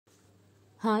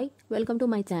Hi, welcome to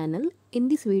my channel. In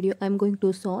this video, I am going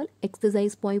to solve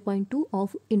exercise 5.2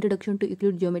 of Introduction to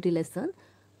Euclid Geometry lesson.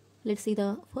 Let's see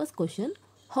the first question.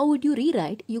 How would you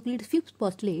rewrite Euclid's fifth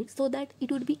postulate so that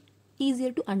it would be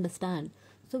easier to understand?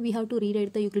 So we have to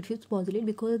rewrite the Euclid fifth postulate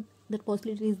because that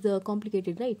postulate is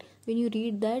complicated, right? When you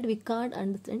read that, we can't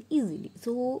understand easily.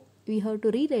 So we have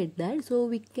to rewrite that so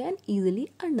we can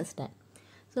easily understand.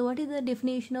 So what is the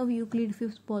definition of Euclid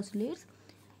fifth postulates?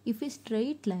 If a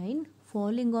straight line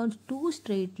falling on two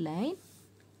straight lines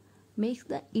makes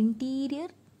the interior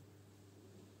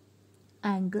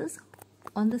angles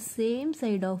on the same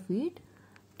side of it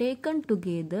taken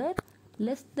together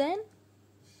less than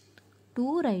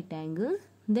two right angles,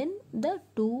 then the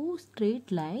two straight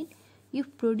lines, if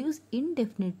produced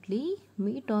indefinitely,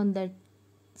 meet on that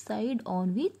side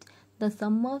on which the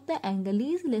sum of the angle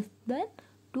is less than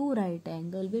two right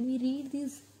angle. When we read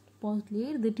this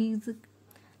postulate, that is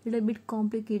little bit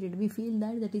complicated. We feel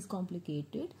that is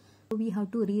complicated, so we have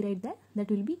to rewrite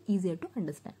that will be easier to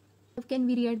understand. How can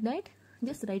we rewrite that?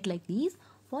 Just write like this.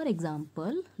 For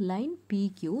example, line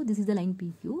PQ, this is the line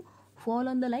PQ, fall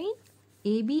on the line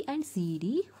AB and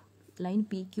CD. Line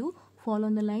PQ fall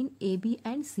on the line AB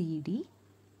and CD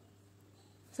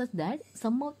such that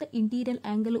sum of the interior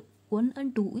angle 1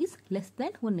 and 2 is less than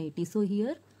 180. So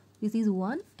here this is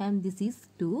 1 and this is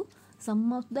 2.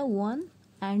 Sum of the 1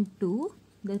 and 2,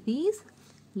 that is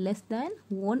less than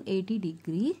 180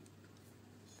 degree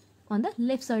on the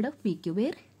left side of PQ,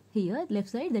 where here left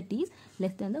side that is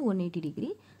less than the 180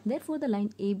 degree. Therefore the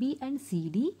line AB and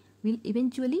CD will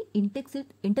eventually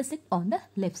intersect on the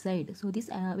left side. So this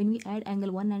when we add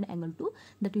angle 1 and angle 2,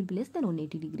 that will be less than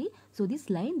 180 degree. So this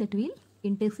line that will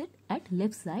intersect at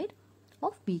left side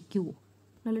of PQ.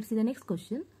 Now let's see the next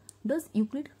question. Does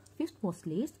Euclid fifth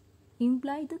postulate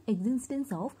imply the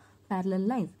existence of parallel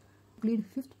lines? Euclid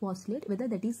fifth postulate, whether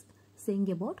that is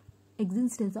saying about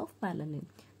existence of parallel line.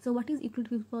 So what is Euclid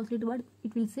fifth postulate? What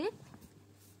it will say,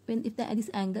 when if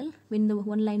this angle, when the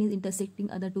one line is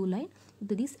intersecting other two lines,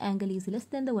 if this angle is less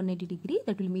than the 180 degree,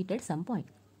 that will meet at some point.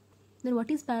 Then what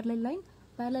is parallel line?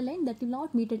 Parallel line that will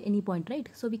not meet at any point, right?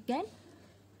 So we can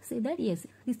say that yes,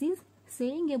 this is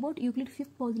saying about Euclid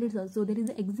fifth postulate also. There is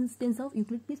the existence of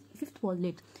Euclid fifth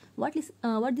postulate. What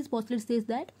this postulate says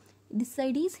that this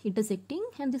side is intersecting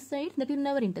and this side that will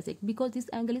never intersect because this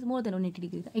angle is more than 180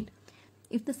 degree, right?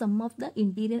 If the sum of the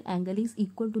interior angle is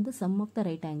equal to the sum of the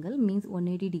right angle, means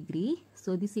 180 degree.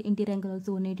 So this interior angle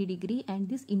also 180 degree and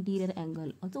this interior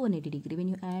angle also 180 degree. When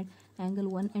you add angle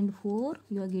 1 and 4,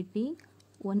 you are getting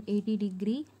 180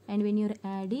 degree, and when you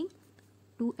are adding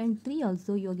 2 and 3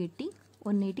 also you are getting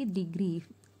 180 degree.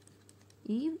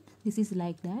 If this is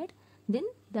like that, then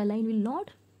the line will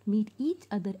not meet each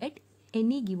other at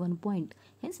any given point,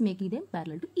 hence making them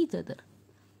parallel to each other.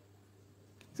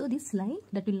 So this line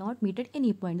that will not meet at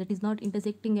any point, that is not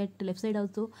intersecting at left side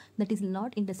also, that is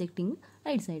not intersecting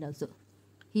right side also.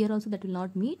 Here also that will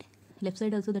not meet, left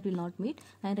side also that will not meet,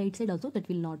 and right side also that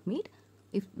will not meet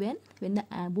if when the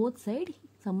both side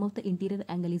sum of the interior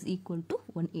angle is equal to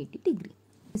 180 degree.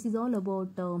 This is all about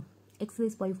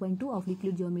exercise 5.2 of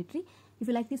Euclid geometry. If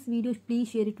you like this video, please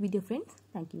share it with your friends.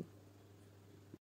 Thank you.